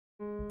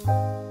We're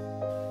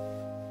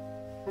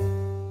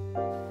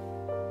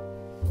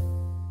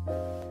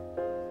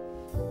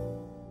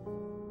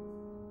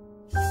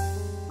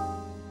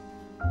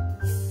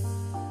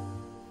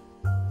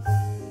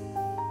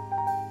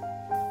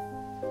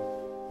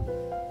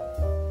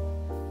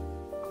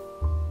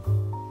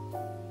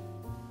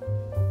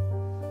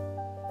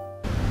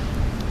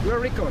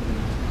recording.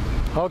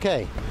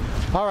 Okay,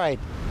 all right.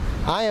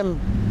 I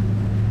am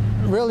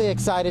really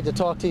excited to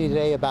talk to you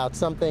today about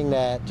something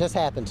that just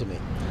happened to me.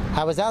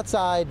 I was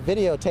outside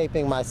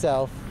videotaping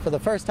myself for the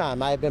first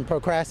time. I had been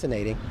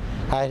procrastinating.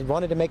 I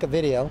wanted to make a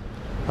video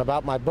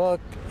about my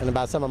book and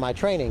about some of my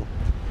training,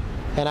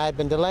 and I had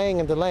been delaying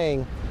and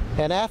delaying,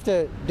 and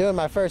after doing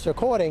my first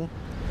recording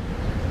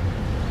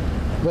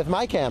with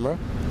my camera,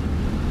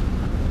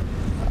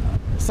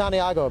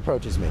 Santiago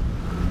approaches me.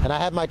 And I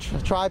have my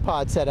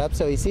tripod set up,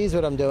 so he sees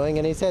what I'm doing,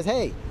 and he says,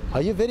 "Hey,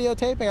 are you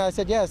videotaping?" I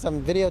said, "Yes,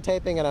 I'm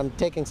videotaping and I'm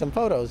taking some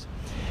photos."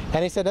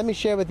 And he said, "Let me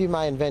share with you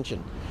my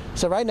invention."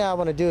 So right now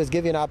what I want to do is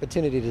give you an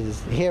opportunity to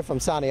hear from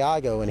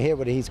Santiago and hear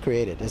what he's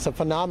created. It's a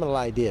phenomenal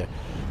idea.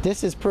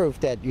 This is proof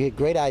that you get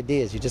great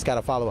ideas, you just got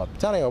to follow up.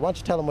 Santiago, why don't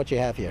you tell them what you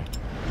have here?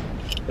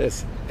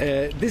 Yes,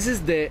 this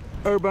is the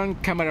urban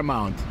camera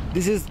mount.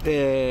 This is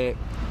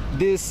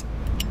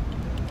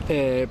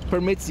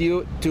permits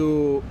you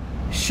to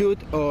shoot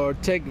or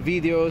take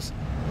videos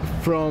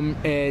from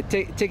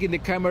taking the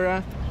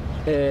camera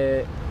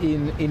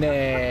in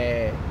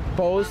a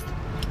post,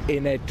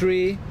 in a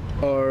tree,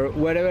 or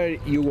wherever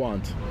you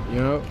want. You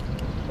know,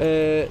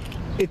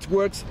 it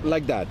works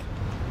like that.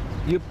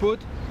 You put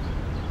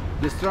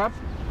the strap,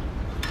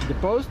 the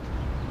post,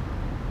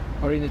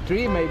 or in a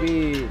tree,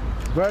 maybe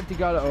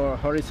vertical or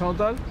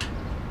horizontal,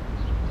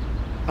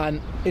 and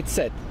it's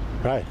set.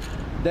 Right.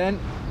 Then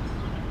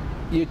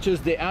you choose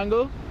the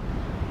angle.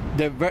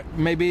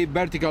 Maybe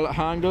vertical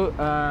angle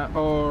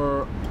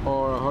or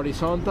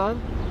horizontal.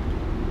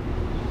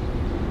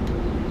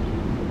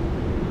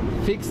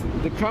 Fix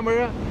the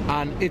camera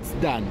and it's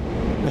done.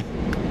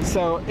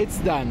 So it's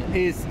done.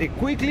 It's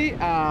quickly,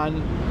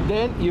 and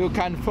then you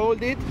can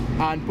fold it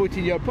and put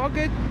in your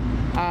pocket,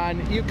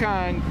 and you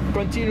can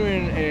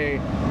continue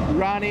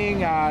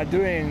running,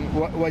 doing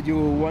what you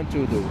want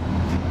to do.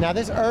 Now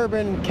this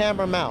urban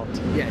camera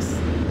mount, yes,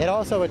 it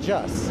also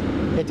adjusts.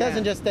 It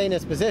doesn't just stay in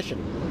this position.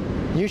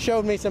 You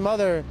showed me some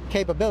other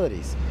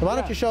capabilities. Why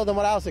don't you show them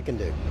what else it can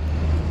do?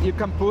 You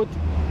can put,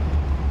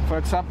 for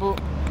example,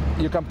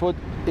 you can put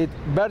it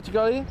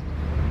vertically.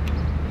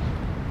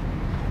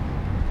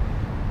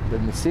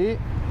 Let me see.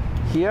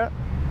 Here.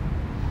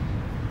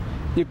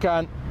 You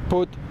can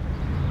put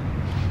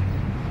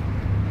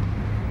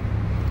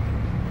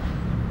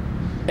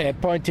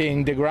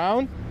pointing the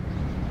ground,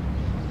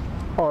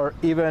 or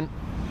even,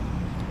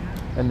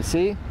 let me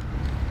see.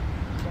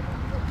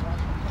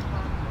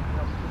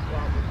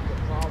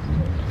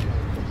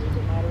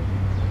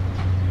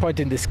 Point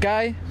in the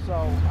sky.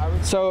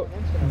 So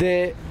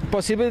the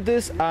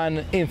possibilities are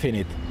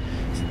infinite.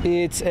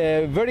 It's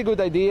a very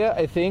good idea,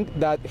 I think,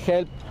 that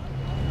helps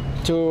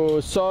to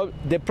solve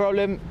the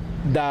problem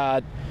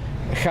that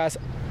has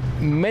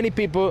many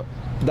people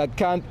that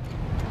can't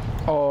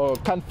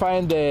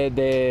find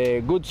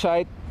the good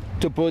site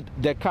to put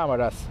their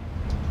cameras.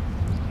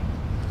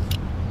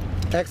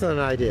 Excellent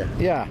idea.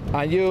 Yeah,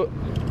 and you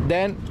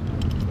then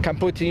can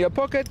put in your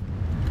pocket,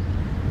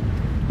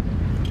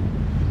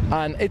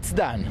 and it's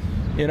done,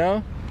 you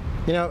know?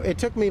 You know, it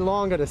took me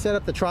longer to set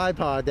up the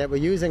tripod that we're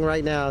using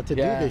right now to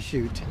do this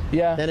shoot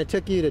than it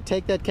took you to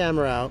take that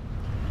camera out,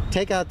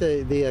 take out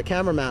the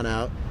camera mount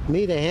out,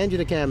 me to hand you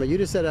the camera, you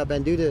to set up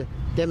and do the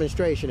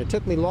demonstration. It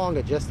took me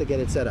longer just to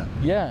get it set up.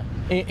 Yeah,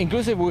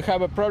 inclusive we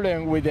have a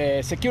problem with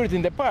the security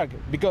in the park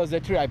because the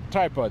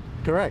tripod.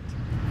 Correct.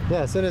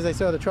 Yeah, as soon as they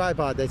saw the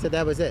tripod, they said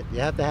that was it. You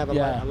have to have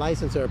a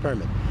license or a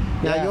permit.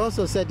 Now you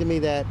also said to me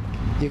that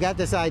you got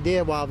this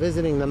idea while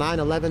visiting the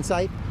 9/11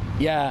 site.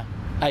 Yeah,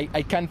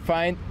 I can't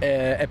find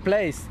a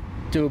place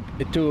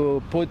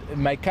to put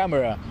my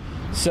camera,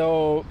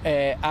 so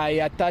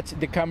I attached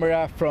the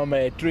camera from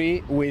a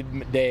tree with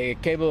the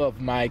cable of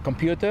my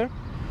computer,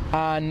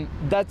 and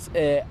that's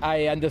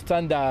I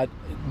understand that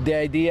the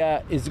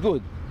idea is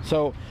good.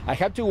 So I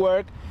have to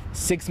work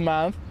 6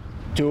 months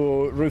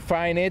to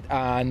refine it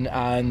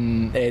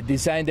and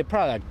design the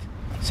product.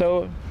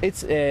 So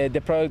it's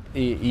the product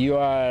you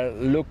are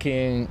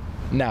looking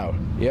now,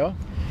 you know?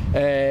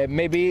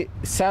 Maybe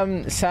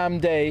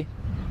someday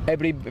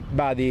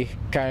everybody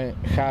can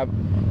have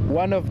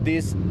one of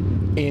these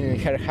in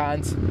her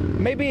hands,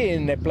 maybe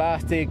in a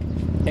plastic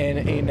and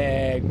in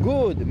a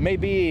good,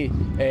 maybe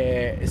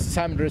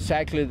some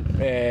recycled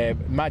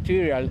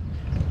material,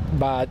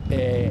 but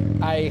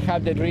I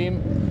have the dream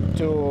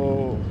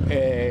to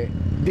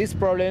this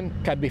problem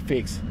can be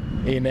fixed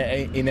in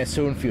a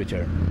soon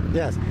future.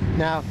 Yes.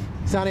 Now,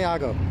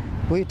 Santiago,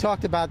 we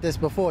talked about this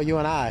before, you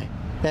and I,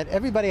 that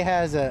everybody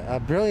has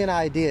a brilliant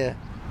idea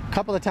a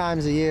couple of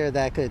times a year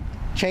that could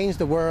change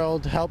the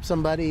world, help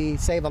somebody,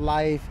 save a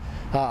life,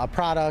 a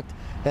product,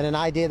 and an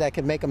idea that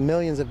could make them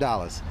millions of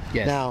dollars.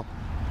 Yes. Now,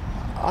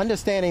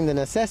 understanding the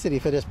necessity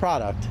for this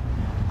product,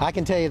 I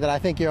can tell you that I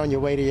think you're on your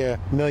way to your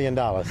 $1 million.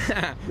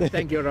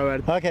 Thank you,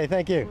 Robert. Okay,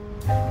 thank you.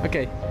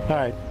 Okay. All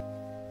right.